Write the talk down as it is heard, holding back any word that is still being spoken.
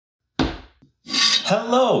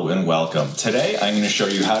Hello and welcome. Today I'm going to show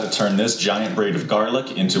you how to turn this giant braid of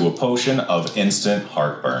garlic into a potion of instant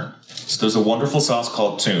heartburn. So there's a wonderful sauce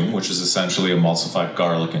called Toum, which is essentially emulsified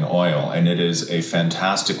garlic and oil, and it is a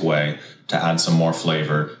fantastic way to add some more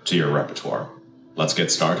flavor to your repertoire. Let's get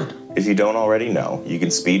started. If you don't already know, you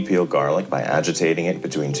can speed peel garlic by agitating it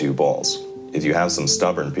between two bowls. If you have some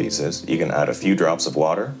stubborn pieces, you can add a few drops of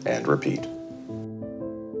water and repeat.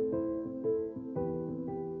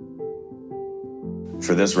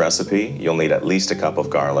 For this recipe, you'll need at least a cup of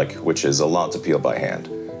garlic, which is a lot to peel by hand.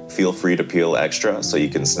 Feel free to peel extra so you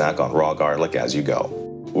can snack on raw garlic as you go.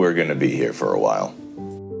 We're gonna be here for a while.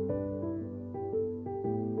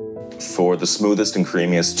 For the smoothest and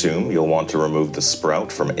creamiest toum, you'll want to remove the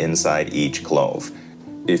sprout from inside each clove.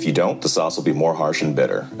 If you don't, the sauce will be more harsh and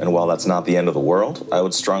bitter. And while that's not the end of the world, I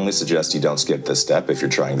would strongly suggest you don't skip this step if you're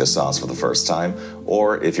trying this sauce for the first time,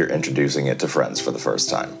 or if you're introducing it to friends for the first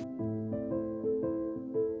time.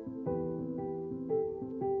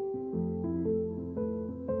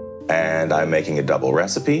 And I'm making a double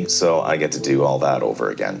recipe, so I get to do all that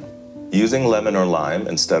over again. Using lemon or lime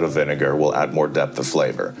instead of vinegar will add more depth of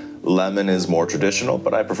flavor. Lemon is more traditional,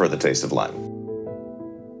 but I prefer the taste of lime.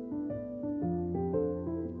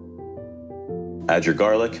 Add your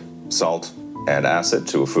garlic, salt, and acid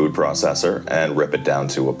to a food processor and rip it down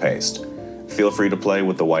to a paste. Feel free to play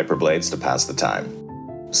with the wiper blades to pass the time.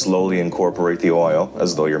 Slowly incorporate the oil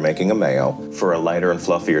as though you're making a mayo. For a lighter and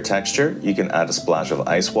fluffier texture, you can add a splash of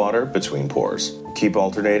ice water between pours. Keep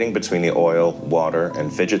alternating between the oil, water, and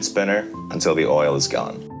fidget spinner until the oil is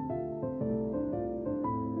gone.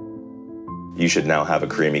 You should now have a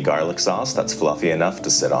creamy garlic sauce that's fluffy enough to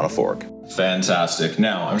sit on a fork. Fantastic.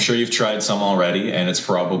 Now, I'm sure you've tried some already, and it's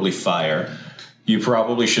probably fire. You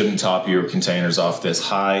probably shouldn't top your containers off this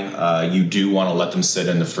high. You do want to let them sit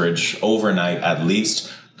in the fridge overnight at least.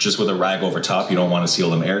 Just with a rag over top, you don't want to seal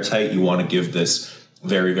them airtight. You want to give this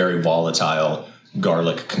very, very volatile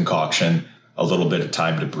garlic concoction a little bit of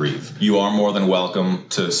time to breathe. You are more than welcome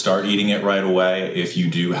to start eating it right away if you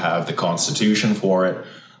do have the constitution for it.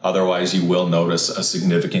 Otherwise, you will notice a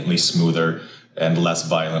significantly smoother and less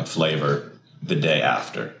violent flavor the day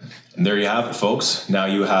after. And there you have it, folks. Now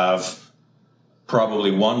you have probably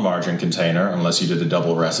one margarine container, unless you did a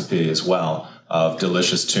double recipe as well, of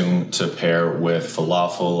delicious toum to pair with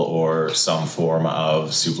falafel or some form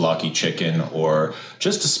of souvlaki chicken, or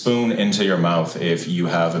just a spoon into your mouth if you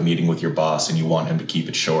have a meeting with your boss and you want him to keep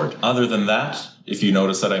it short. Other than that, if you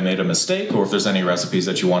notice that I made a mistake, or if there's any recipes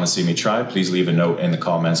that you want to see me try, please leave a note in the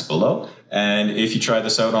comments below. And if you try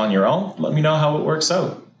this out on your own, let me know how it works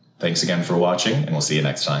out. Thanks again for watching, and we'll see you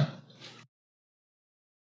next time.